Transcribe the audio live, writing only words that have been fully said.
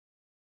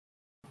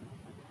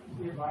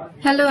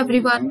Hello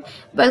everyone,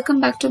 welcome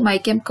back to my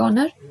Chem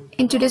Corner.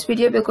 In today's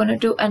video we're going to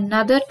do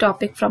another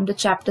topic from the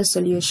chapter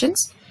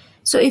solutions.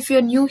 So if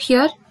you're new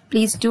here,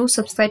 please do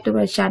subscribe to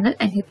my channel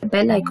and hit the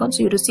bell icon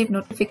so you receive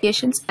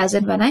notifications as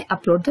and when I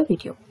upload the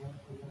video.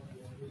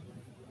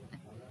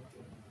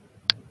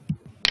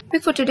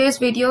 Topic for today's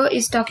video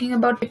is talking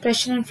about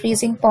depression and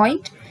freezing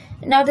point.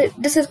 Now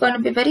this is going to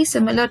be very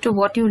similar to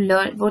what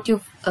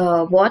you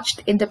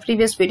watched in the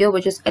previous video,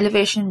 which is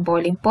elevation and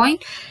boiling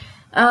point.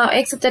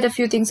 Except that a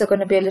few things are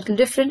going to be a little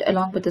different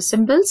along with the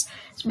symbols,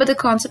 but the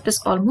concept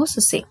is almost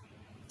the same.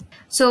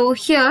 So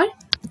here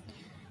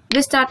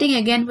we're starting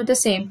again with the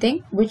same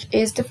thing, which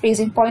is the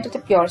freezing point of the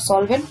pure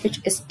solvent,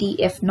 which is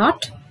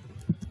TF0.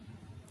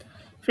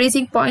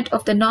 Freezing point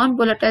of the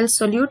non-volatile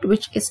solute,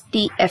 which is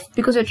TF.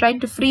 Because you're trying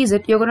to freeze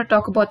it, you're going to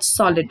talk about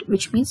solid,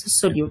 which means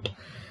solute.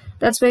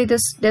 That's why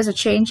there's a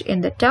change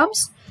in the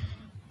terms.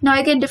 Now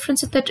again,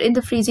 difference is that in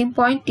the freezing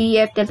point,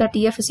 TF, delta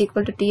TF is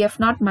equal to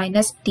TF0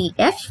 minus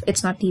TF.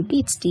 It's not TB,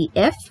 it's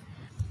TF.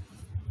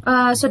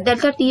 So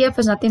delta TF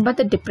is nothing but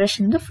the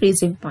depression in the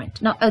freezing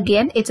point. Now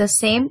again, it's the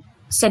same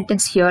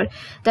sentence here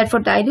that for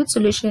dilute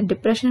solution in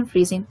depression and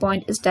freezing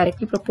point is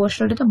directly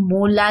proportional to the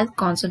molar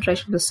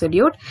concentration of the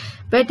solute,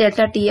 where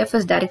delta TF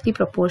is directly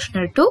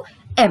proportional to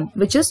M,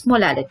 which is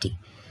molality.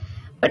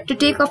 But to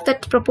take off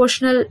that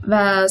proportional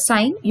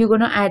sign, you're going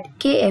to add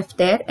Kf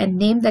there and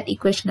name that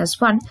equation as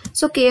 1.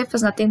 So Kf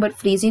is nothing but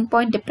freezing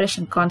point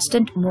depression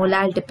constant,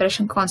 molar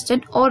depression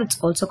constant, or it's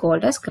also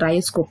called as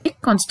cryoscopic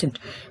constant.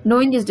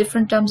 Knowing these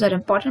different terms are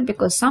important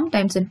because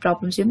sometimes in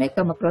problems you may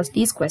come across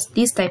these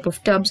type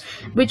of terms,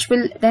 which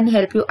will then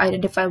help you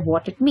identify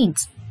what it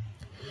means.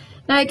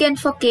 Now again,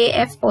 for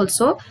Kf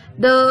also,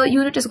 the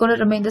unit is going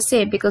to remain the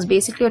same because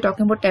basically you're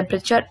talking about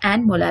temperature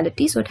and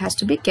molality, so it has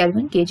to be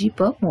Kelvin kg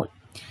per mole.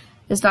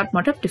 There's not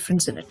much of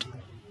difference in it.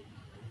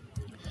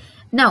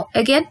 Now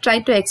again, try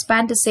to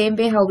expand the same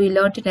way how we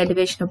learned in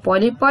elevation of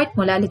boiling point.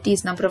 Molality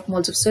is number of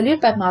moles of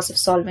solute by mass of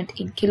solvent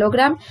in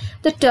kilogram.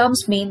 The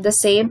terms mean the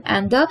same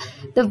and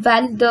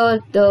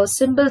the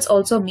symbols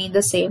also mean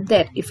the same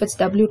there. If it's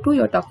W2,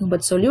 you're talking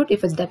about solute.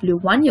 If it's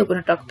W1, you're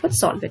going to talk about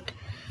solvent.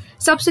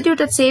 Substitute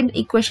that same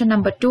equation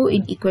number 2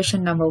 in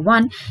equation number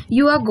 1.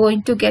 You are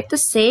going to get the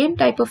same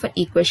type of an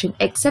equation,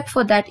 except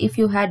for that if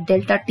you had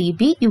delta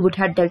TB, you would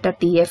have delta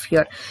TF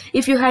here.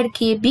 If you had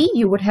KB,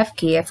 you would have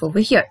KF over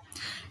here.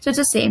 So it's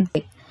the same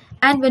thing.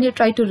 And when you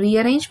try to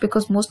rearrange,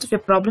 because most of your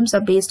problems are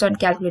based on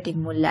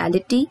calculating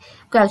molality,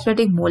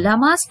 calculating molar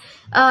mass,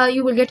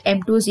 you will get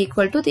M2 is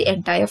equal to the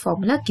entire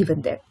formula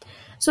given there.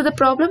 So the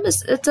problem is,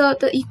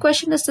 the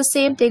equation is the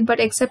same thing, but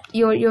except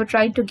you're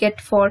trying to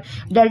get for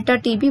delta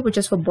TB, which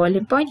is for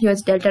boiling point.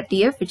 Here's delta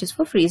TF, which is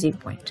for freezing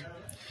point.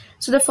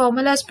 So the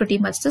formula is pretty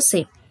much the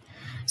same.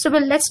 So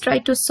let's try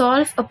to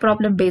solve a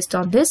problem based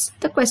on this.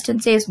 The question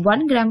says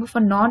 1 gram of a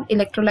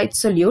non-electrolyte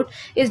solute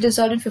is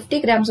dissolved in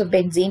 50 grams of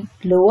benzene.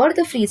 Lower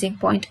the freezing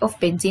point of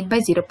benzene by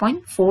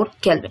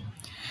 0.4 Kelvin.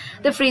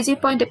 The freezing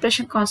point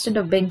depression constant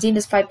of benzene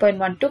is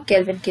 5.12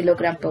 Kelvin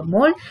kilogram per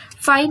mole.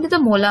 Find the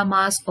molar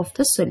mass of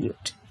the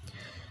solute.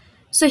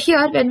 So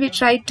here when we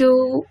try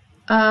to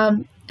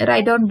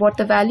write down what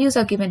the values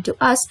are given to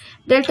us,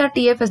 delta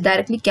TF is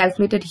directly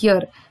calculated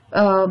here.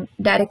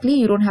 Directly,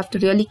 you don't have to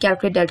really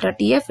calculate delta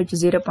TF, which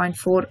is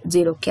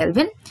 0.40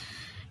 Kelvin.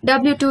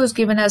 W2 is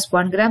given as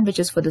 1 gram, which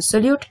is for the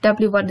solute.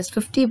 W1 is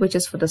 50, which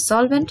is for the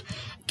solvent.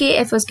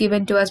 Kf is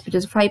given to us, which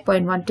is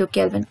 5.12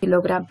 Kelvin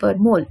kilogram per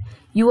mole.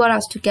 You are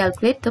asked to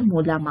calculate the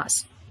molar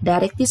mass.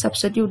 Directly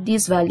substitute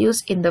these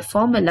values in the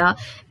formula.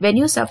 When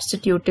you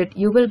substitute it,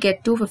 you will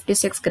get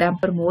 256 gram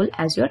per mole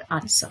as your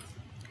answer.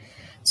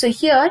 So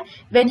here,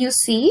 when you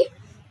see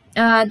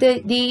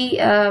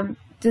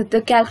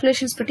the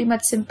calculation is pretty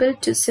much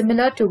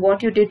similar to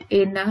what you did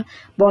in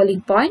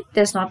boiling point.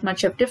 There's not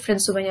much of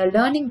difference. So when you're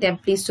learning them,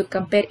 please to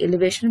compare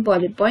elevation,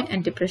 boiling point,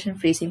 and depression,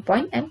 freezing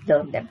point, and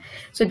learn them.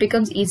 So it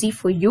becomes easy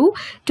for you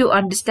to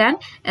understand,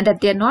 and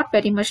that they're not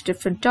very much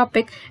different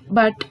topic,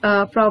 but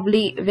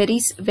probably very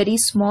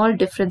small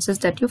differences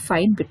that you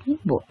find between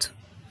both.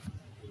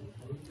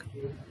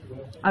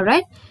 All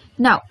right.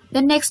 Now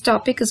the next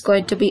topic is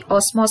going to be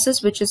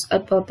osmosis, which is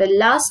about the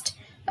last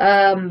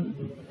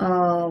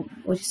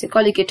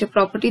colligative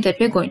property that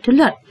we're going to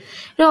learn.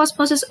 Now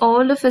osmosis,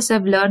 all of us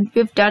have learned.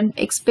 We've done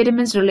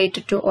experiments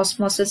related to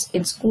osmosis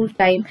in school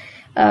time.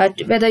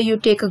 Whether you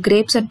take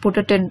grapes and put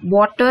it in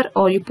water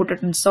or you put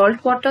it in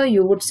salt water,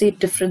 you would see a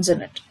difference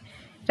in it,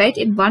 right?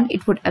 In one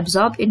it would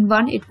absorb, in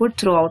one it would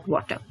throw out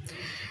water,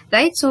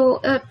 right? So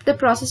the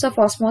process of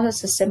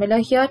osmosis is similar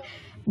here.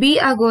 We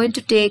are going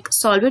to take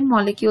solvent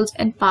molecules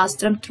and pass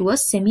them through a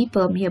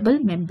semi-permeable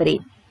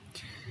membrane.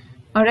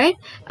 Alright,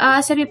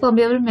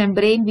 semi-permeable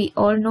membrane, we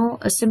all know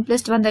a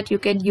simplest one that you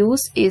can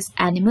use is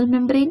animal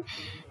membrane.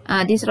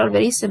 These are all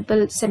very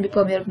simple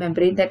semi-permeable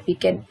membrane that we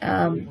can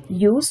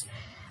use.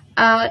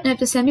 Now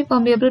the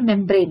semi-permeable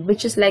membrane,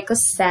 which is like a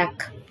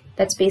sac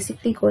that's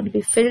basically going to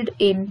be filled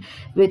in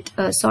with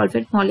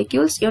solvent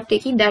molecules, you're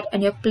taking that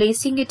and you're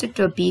placing it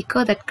into a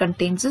beaker that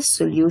contains a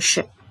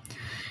solution.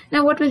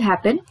 Now what will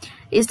happen?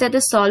 is that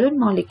the solvent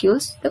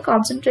molecules, the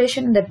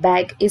concentration in the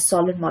bag is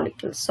solid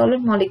molecules.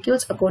 Solid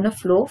molecules are going to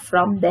flow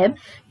from them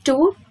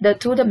to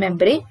through the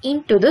membrane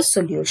into the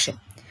solution.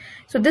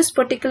 So this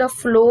particular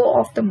flow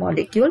of the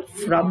molecule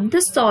from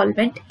the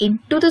solvent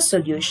into the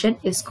solution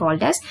is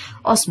called as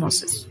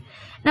osmosis.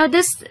 Now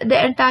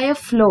the entire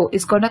flow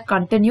is going to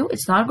continue.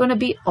 It's not going to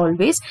be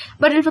always,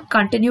 but it will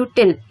continue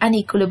till an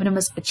equilibrium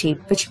is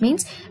achieved, which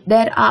means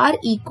there are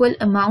equal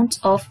amounts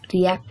of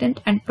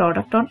reactant and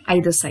product on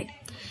either side.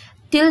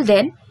 Till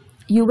then,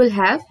 you will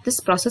have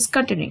this process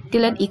continuing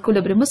till an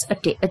equilibrium is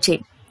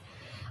attained.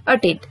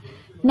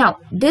 Now,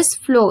 this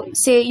flow,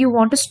 say you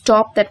want to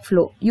stop that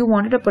flow. You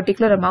wanted a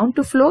particular amount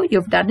to flow,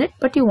 you've done it,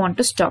 but you want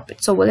to stop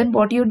it. So then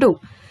what do you do?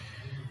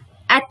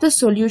 At the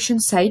solution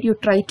side, you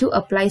try to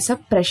apply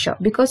some pressure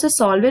because the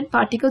solvent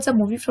particles are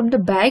moving from the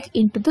bag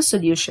into the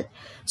solution.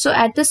 So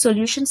at the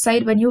solution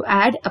side, when you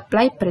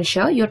apply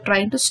pressure, you're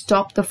trying to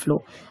stop the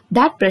flow.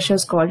 That pressure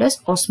is called as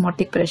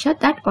osmotic pressure.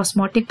 That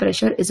osmotic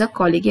pressure is a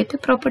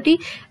colligative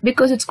property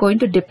because it's going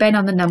to depend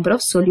on the number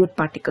of solute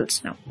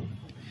particles now.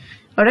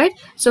 Alright,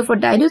 so for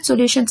dilute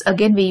solutions,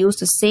 again we use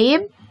the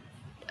same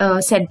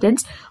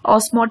sentence.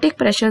 Osmotic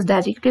pressure is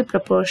directly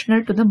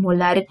proportional to the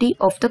molarity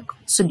of the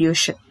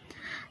solution.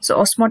 So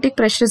osmotic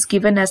pressure is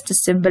given as the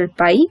symbol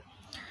pi.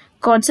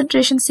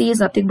 Concentration C is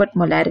nothing but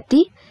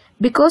molarity.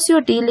 Because you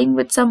are dealing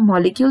with some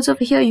molecules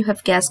over here, you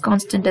have gas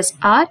constant as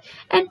R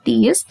and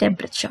T is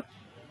temperature.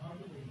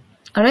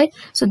 Alright,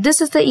 so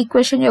this is the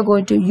equation you are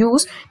going to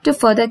use to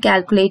further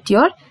calculate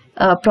your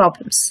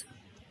problems.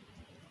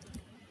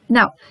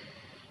 Now,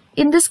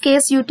 in this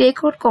case, you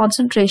take out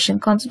concentration.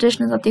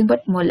 Concentration is nothing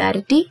but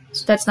molarity.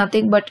 So that's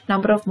nothing but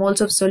number of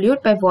moles of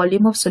solute by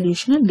volume of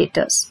solution in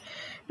liters.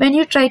 When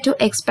you try to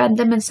expand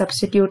them and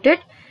substitute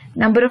it,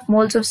 number of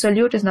moles of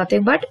solute is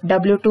nothing but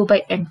W2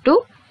 by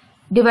N2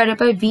 divided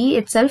by V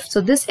itself. So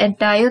this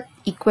entire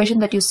equation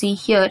that you see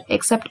here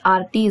except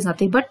RT is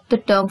nothing but the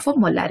term for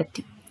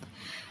molarity.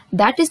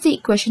 That is the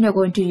equation you're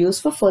going to use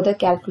for further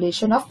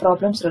calculation of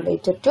problems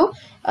related to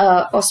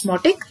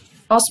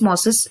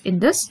osmosis in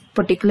this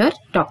particular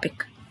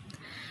topic.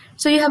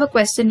 So you have a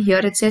question here.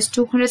 It says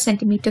 200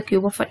 centimeter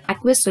cube of an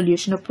aqueous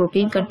solution of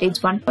protein contains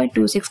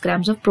 1.26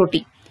 grams of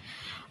protein.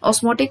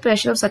 Osmotic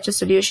pressure of such a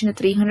solution at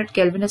 300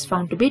 Kelvin is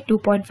found to be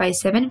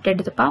 2.57 10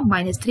 to the power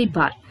minus 3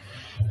 bar.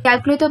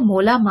 Calculate the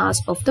molar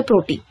mass of the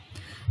protein.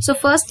 So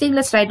first thing,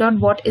 let's write down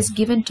what is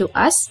given to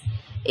us.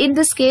 In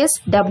this case,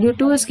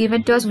 W2 is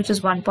given to us, which is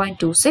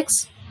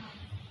 1.26.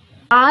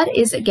 R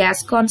is a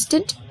gas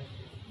constant.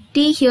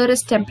 T here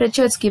is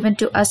temperature, it's given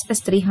to us as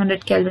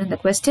 300 Kelvin in the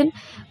question.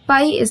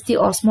 Pi is the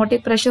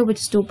osmotic pressure, which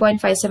is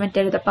 2.57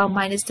 10 to the power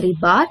minus 3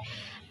 bar.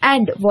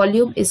 And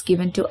volume is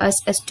given to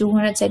us as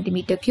 200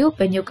 centimeter cube.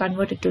 When you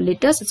convert it to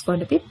liters, it's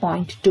going to be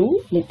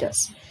 0.2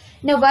 liters.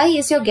 Now, why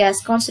is your gas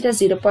constant as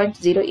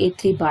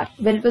 0.083 bar?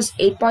 When it was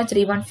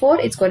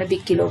 8.314, it's going to be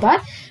kilobar.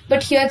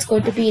 But here it's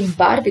going to be in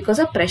bar because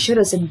the pressure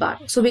is in bar.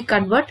 So we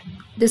convert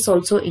this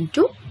also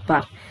into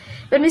bar.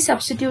 When we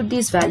substitute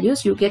these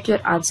values, you get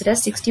your answer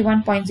as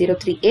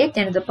 61.038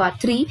 10 to the power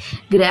 3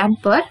 gram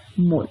per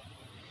mole.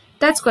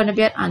 That's going to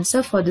be our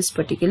answer for this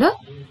particular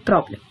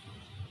problem.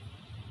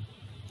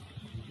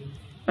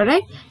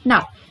 Alright.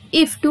 Now,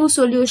 if two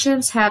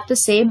solutions have the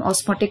same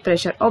osmotic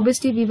pressure,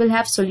 obviously we will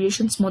have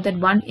solutions more than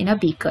one in a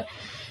beaker.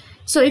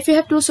 So if you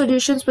have two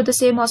solutions with the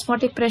same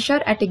osmotic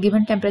pressure at a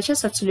given temperature,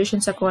 such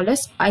solutions are called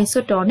as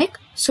isotonic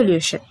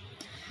solution.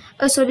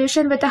 A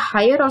solution with a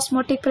higher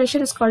osmotic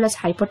pressure is called as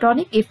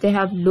hypertonic. If they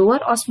have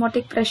lower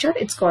osmotic pressure,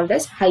 it's called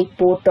as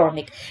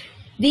hypotonic.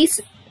 These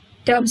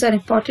terms are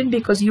important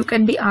because you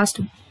can be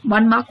asked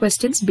 1-mark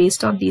questions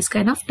based on these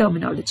kind of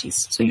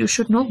terminologies. So you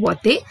should know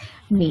what they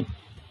mean.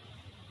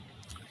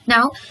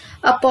 Now,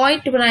 a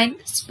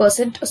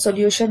 0.9%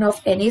 solution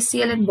of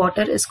NaCl in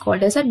water is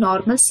called as a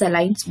normal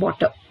saline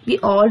water. We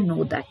all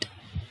know that.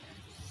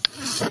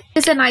 It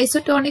is an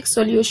isotonic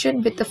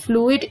solution with the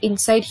fluid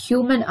inside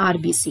human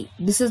RBC.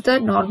 This is the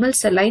normal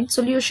saline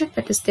solution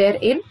that is there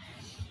in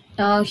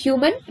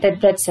human red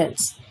blood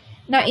cells.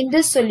 Now, in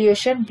this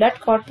solution, blood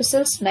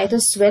corpuscles neither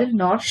swell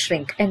nor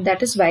shrink, and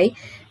that is why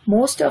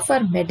most of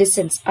our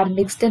medicines are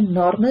mixed in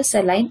normal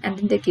saline and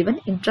then they're given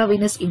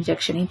intravenous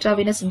injection.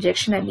 Intravenous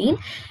injection, I mean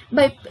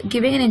by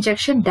giving an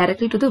injection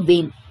directly to the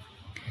vein.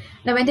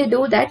 Now when they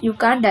do that, you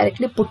can't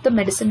directly put the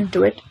medicine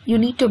into it. You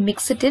need to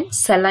mix it in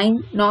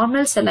saline,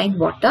 normal saline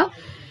water.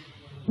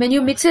 When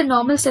you mix in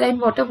normal saline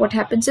water, what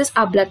happens is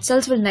our blood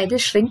cells will neither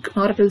shrink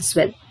nor it will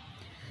swell.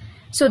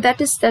 So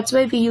that's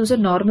why we use a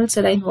normal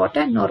saline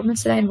water, and normal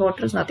saline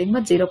water is nothing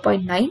but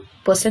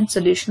 0.9%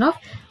 solution of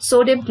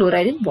sodium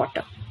chloride in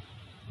water.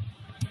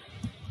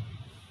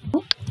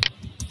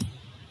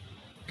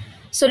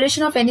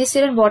 Solution of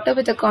NaCl in water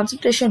with a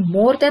concentration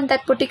more than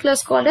that particular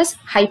is called as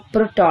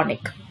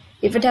hypertonic.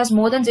 If it has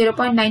more than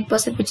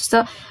 0.9%, which is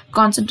the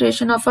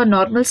concentration of a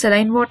normal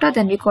saline water,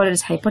 then we call it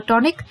as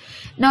hypertonic.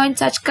 Now in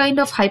such kind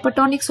of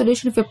hypertonic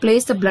solution, if you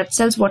place the blood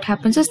cells, what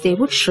happens is they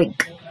would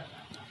shrink.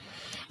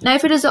 Now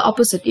if it is the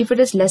opposite, if it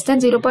is less than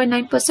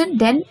 0.9%,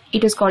 then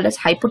it is called as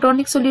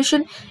hypotonic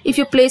solution. If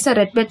you place a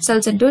red blood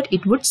cells into it,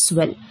 it would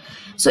swell.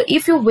 So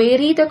if you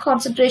vary the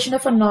concentration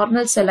of a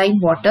normal saline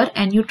water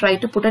and you try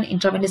to put an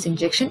intravenous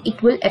injection,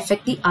 it will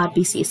affect the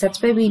RBCs.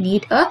 That's why we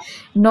need a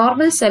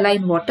normal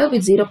saline water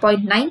with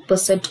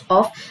 0.9%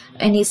 of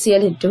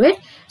NaCl into it,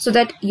 so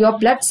that your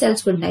blood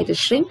cells will neither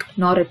shrink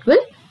nor it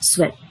will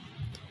swell.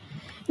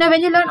 Now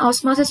when you learn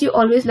osmosis, you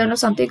always learn of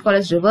something called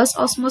as reverse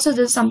osmosis.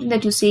 This is something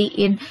that you see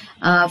in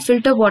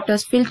filters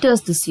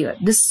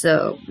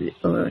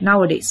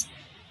nowadays.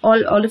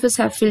 All of us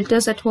have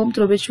filters at home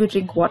through which we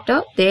drink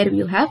water. There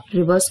you have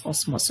reverse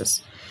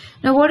osmosis.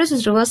 Now what does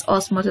this reverse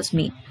osmosis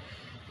mean?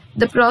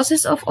 The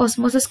process of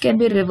osmosis can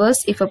be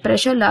reversed if a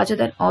pressure larger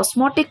than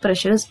osmotic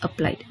pressure is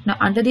applied. Now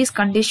under these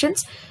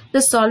conditions,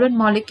 the solvent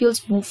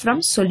molecules move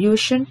from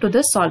solution to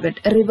the solvent.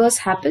 A reverse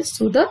happens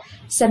through the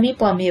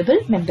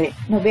semi-permeable membrane.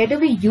 Now where do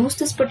we use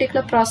this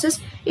particular process?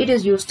 It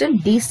is used in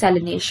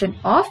desalination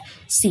of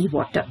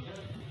seawater.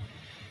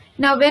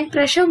 Now when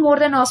pressure more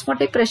than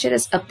osmotic pressure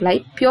is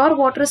applied, pure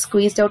water is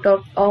squeezed out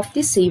of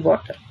the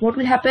seawater. What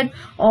will happen?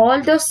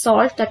 All the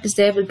salt that is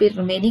there will be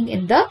remaining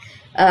in the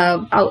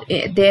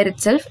there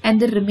itself,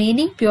 and the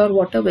remaining pure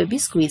water will be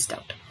squeezed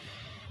out.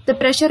 The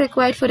pressure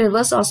required for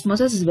reverse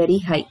osmosis is very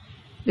high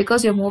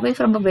because you're moving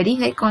from a very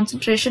high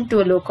concentration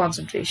to a low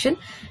concentration.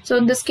 So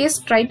in this case,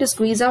 trying to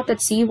squeeze out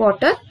that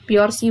seawater,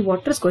 pure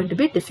seawater, is going to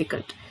be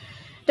difficult.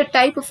 The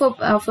type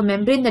of a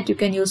membrane that you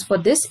can use for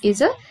this is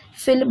a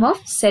film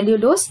of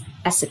cellulose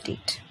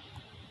acetate.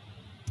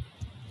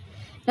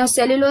 Now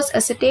cellulose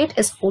acetate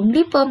is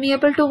only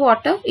permeable to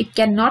water. It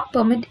cannot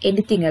permit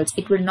anything else.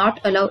 It will not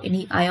allow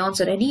any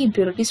ions or any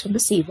impurities from the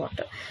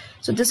seawater.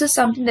 So this is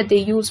something that they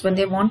use when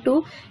they want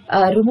to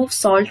remove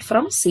salt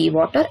from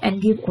seawater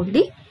and give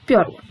only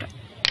pure water.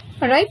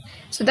 Alright,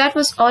 so that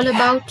was all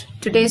about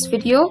today's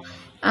video.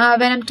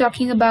 When I'm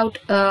talking about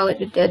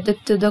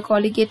the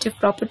colligative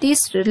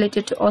properties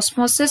related to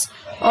osmosis,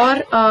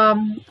 or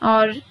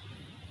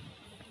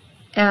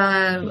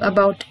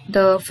about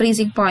the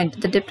freezing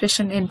point, the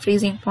depression in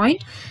freezing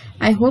point,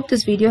 I hope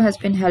this video has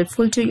been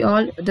helpful to you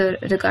all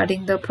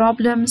regarding the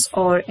problems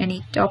or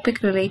any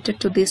topic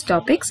related to these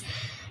topics.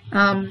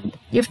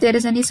 If there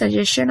is any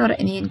suggestion or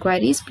any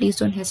inquiries, please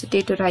don't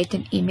hesitate to write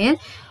an email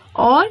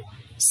or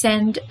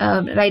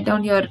write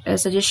down your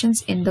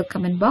suggestions in the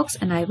comment box,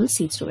 and I will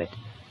see through it.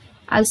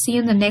 I'll see you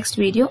in the next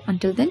video.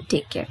 Until then,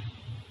 take care.